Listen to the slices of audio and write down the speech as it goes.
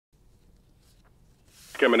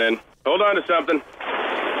coming in. Hold on to something.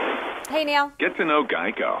 Hey, Neil. Get to know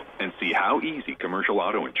Geico and see how easy commercial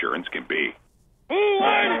auto insurance can be.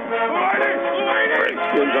 Redskins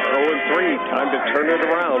are 0-3. Time to turn it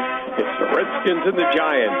around. It's the Redskins and the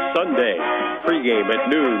Giants Sunday. Pregame at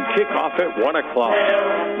noon. Kickoff at 1 o'clock.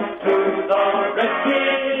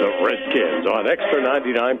 The Redskins on Extra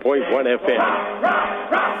 99.1 FM.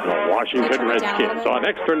 The Washington Redskins on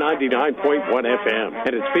Extra 99.1 FM.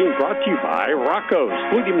 And it's being brought to you by Rocco's,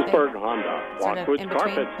 Williamsburg Honda, Lockwood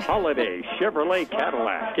Carpets, Holiday, Chevrolet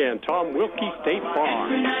Cadillac, and Tom Wilkie State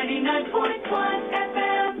Farm. 99.1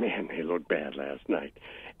 FM. Man, they looked bad last night.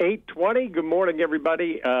 8:20, good morning,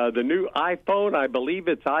 everybody. The new iPhone, I believe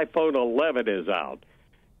it's iPhone 11 is out.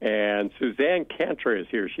 And Suzanne Cantor is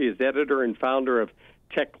here. She is editor and founder of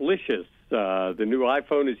Techlicious. The new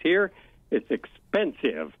iPhone is here. It's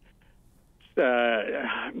expensive.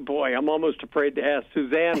 Boy, I'm almost afraid to ask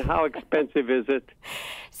Suzanne, how expensive is it?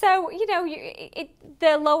 So,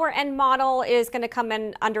 the lower end model is going to come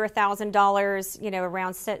in under $1,000,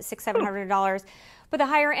 around $700. But the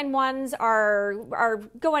higher end ones are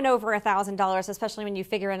going over $1,000, especially when you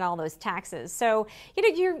figure in all those taxes. So,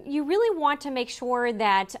 you really want to make sure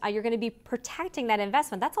that you're going to be protecting that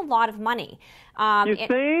investment. That's a lot of money. You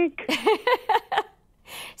think?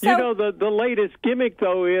 So, the latest gimmick,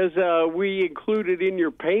 though, is we included in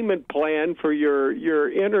your payment plan for your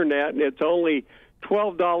internet, and it's only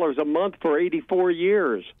 $12 a month for 84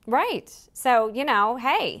 years. Right. So,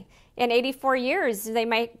 hey, in 84 years, they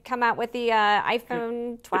might come out with the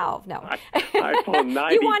iPhone 12. No. iPhone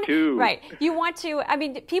 92. You want to,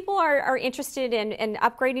 people are interested in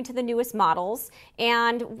upgrading to the newest models.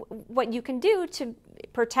 And what you can do to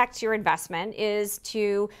protect your investment is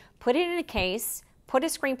to put it in a case, put a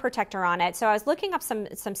screen protector on it. So I was looking up some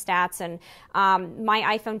stats, and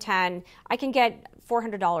my iPhone 10, I can get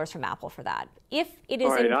 $400 from Apple for that, if it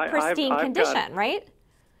is in pristine condition, right?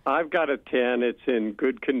 I've got a 10. It's in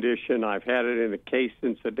good condition. I've had it in a case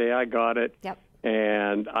since the day I got it. Yep.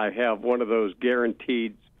 And I have one of those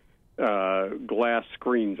guaranteed glass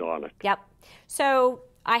screens on it. Yep. So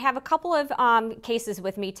I have a couple of cases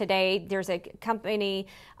with me today. There's a company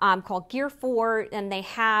called Gear 4, and they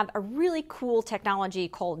have a really cool technology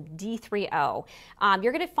called D3O.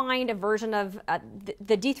 You're going to find a version of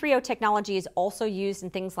the D3O technology is also used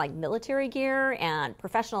in things like military gear and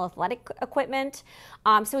professional athletic equipment.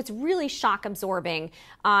 So it's really shock absorbing,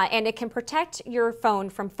 and it can protect your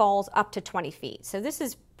phone from falls up to 20 feet. So this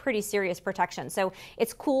is pretty serious protection. So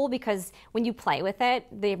it's cool because when you play with it,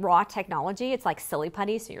 the raw technology, it's like silly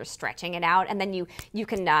putty, so you're stretching it out, and then you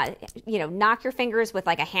can knock your fingers with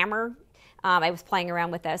like a hammer. I was playing around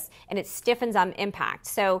with this, and it stiffens on impact.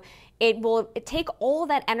 So it will take all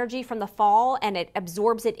that energy from the fall, and it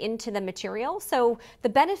absorbs it into the material. So the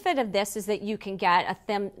benefit of this is that you can get a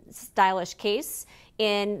thin, stylish case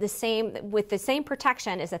with the same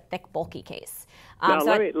protection as a thick, bulky case. Now,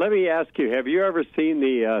 let me ask you, have you ever seen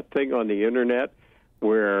the thing on the internet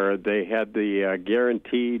where they had the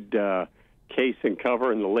guaranteed case and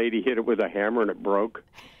cover, and the lady hit it with a hammer and it broke?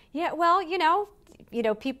 Yeah, well,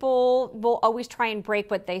 people will always try and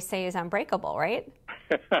break what they say is unbreakable, right?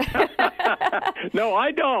 No,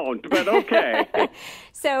 I don't, but okay.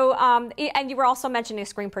 So, and you were also mentioning a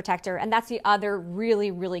screen protector, and that's the other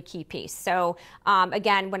really, really key piece. So,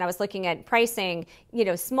 again, when I was looking at pricing,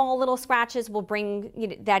 small little scratches will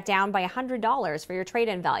bring that down by $100 for your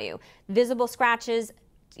trade-in value. Visible scratches,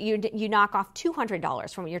 you knock off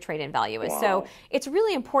 $200 from what your trade-in value is. Wow. So it's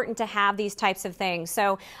really important to have these types of things.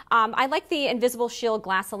 So I like the Invisible Shield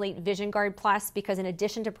Glass Elite Vision Guard Plus because in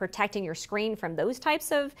addition to protecting your screen from those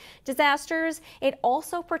types of disasters, it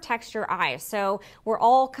also protects your eyes. So we're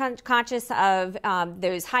all conscious of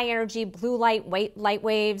those high energy blue light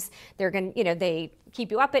waves. They're going they keep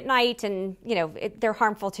you up at night, and they're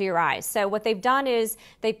harmful to your eyes. So what they've done is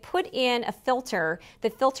they put in a filter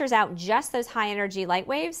that filters out just those high energy light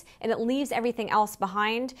waves, and it leaves everything else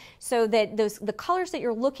behind, so that the colors that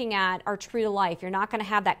you're looking at are true to life. You're not going to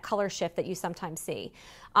have that color shift that you sometimes see.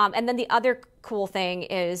 And then the other cool thing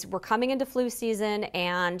is we're coming into flu season,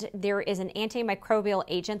 and there is an antimicrobial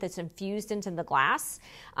agent that's infused into the glass,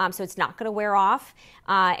 so it's not going to wear off,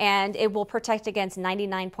 and it will protect against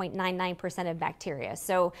 99.99% of bacteria.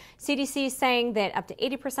 So CDC is saying that up to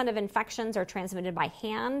 80% of infections are transmitted by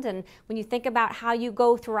hand, and when you think about how you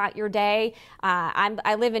go throughout your day,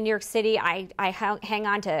 I live in New York City. I hang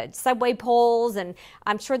on to subway poles, and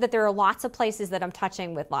I'm sure that there are lots of places that I'm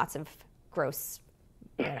touching with lots of gross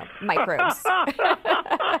microbes.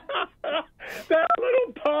 That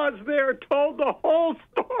little pause there told the whole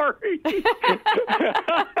story.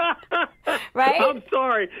 Right? I'm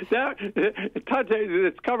sorry.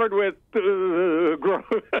 It's covered with growth.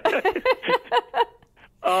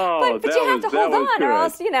 Oh, but you have to hold on, good. or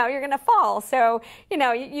else you're going to fall. So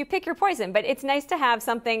you pick your poison. But it's nice to have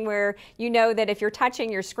something where you know that if you're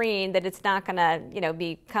touching your screen, that it's not going to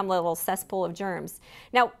become a little cesspool of germs.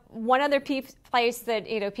 Now, one other place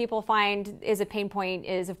that people find is a pain point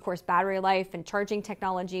is, of course, battery life and charging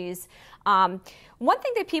technologies. One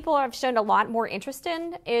thing that people have shown a lot more interest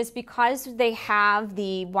in is because they have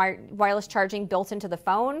the wireless charging built into the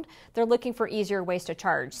phone, they're looking for easier ways to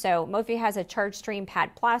charge. So Mophie has a ChargeStream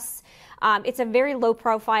Pad Plus. It's a very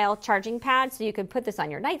low-profile charging pad, so you can put this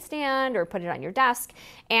on your nightstand or put it on your desk.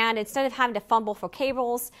 And instead of having to fumble for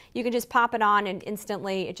cables, you can just pop it on and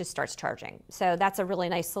instantly it just starts charging. So that's a really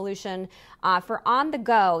nice solution. For on the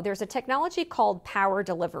go, there's a technology called power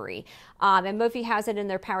delivery. And Mophie has it in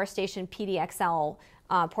their Power Station PDXL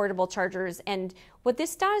portable chargers. And what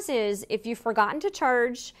this does is if you've forgotten to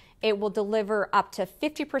charge, it will deliver up to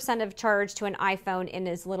 50% of charge to an iPhone in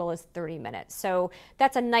as little as 30 minutes. So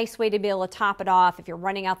that's a nice way to be able to top it off. If you're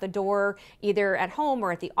running out the door, either at home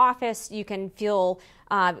or at the office, you can feel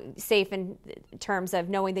safe in terms of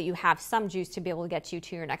knowing that you have some juice to be able to get you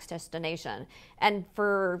to your next destination. And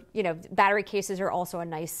for, battery cases are also a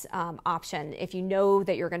nice option if you know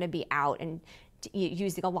that you're going to be out and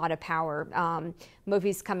using a lot of power.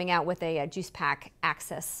 Mophie's coming out with a juice pack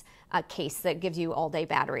access case that gives you all-day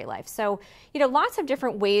battery life. So, lots of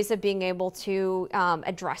different ways of being able to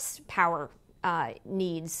address power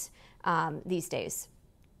needs these days.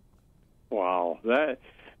 Wow, that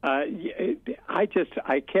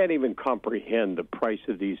I can't even comprehend the price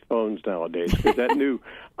of these phones nowadays. Because that new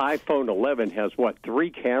iPhone 11 has 3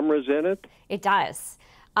 cameras in it? It does.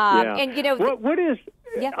 Yeah. And what is?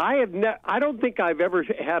 Yeah. I don't think I've ever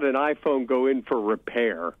had an iPhone go in for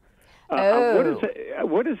repair.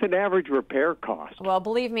 What is an average repair cost? Well,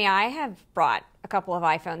 believe me, I have brought a couple of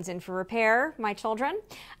iPhones in for repair, my children.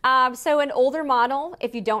 So an older model,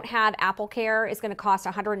 if you don't have Apple Care, is going to cost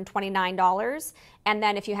 $129. And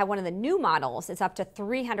then if you have one of the new models, it's up to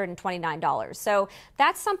 $329. So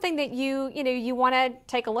that's something that you want to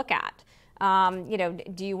take a look at.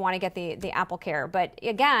 Do you want to get the Apple Care? But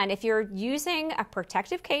again, if you're using a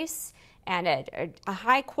protective case and a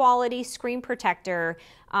high quality screen protector,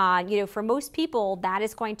 for most people, that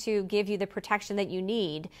is going to give you the protection that you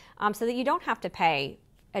need so that you don't have to pay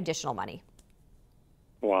additional money.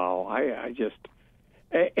 Wow. And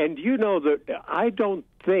that I don't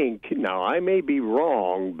think, now I may be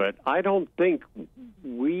wrong, but I don't think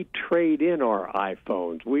we trade in our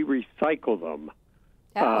iPhones. We recycle them.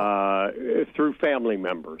 Through family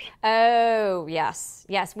members. Oh, yes.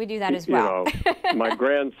 Yes, we do that as well. My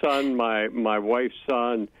grandson, my wife's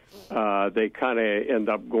son, they kind of end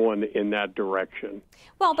up going in that direction.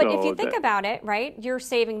 Well, but if you think about it, right, you're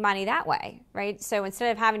saving money that way, right? So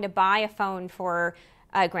instead of having to buy a phone for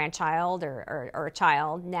a grandchild or a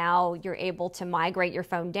child, now you're able to migrate your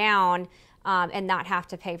phone down and not have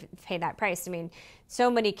to pay that price. I mean, so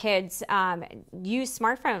many kids use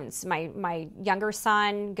smartphones. My younger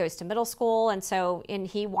son goes to middle school, and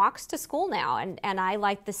he walks to school now. And I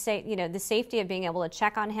like the safety of being able to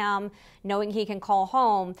check on him, knowing he can call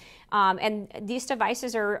home. And these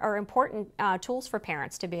devices are important tools for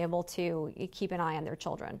parents to be able to keep an eye on their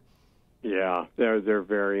children. Yeah, they're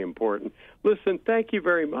very important. Listen, thank you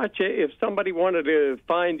very much. If somebody wanted to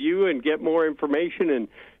find you and get more information and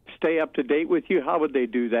stay up to date with you, how would they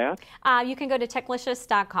do that? You can go to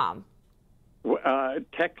techlicious.com.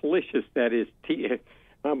 Techlicious, that is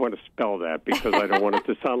I'm going to spell that because I don't want it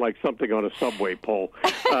to sound like something on a subway pole.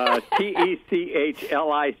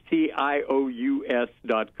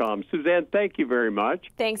 TECHLICIOUS.com. Suzanne, thank you very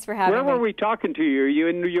much. Thanks for having me. Where were we talking to you? Are you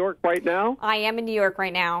in New York right now? I am in New York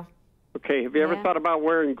right now. Okay. Have you ever thought about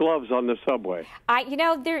wearing gloves on the subway? I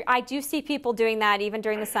do see people doing that even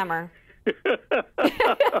during the summer.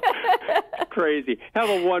 Crazy. Have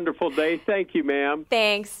a wonderful day. Thank you, ma'am.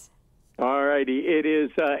 Thanks. All righty. It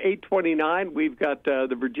is 8:29. We've got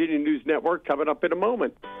the Virginia News Network coming up in a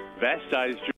moment. That size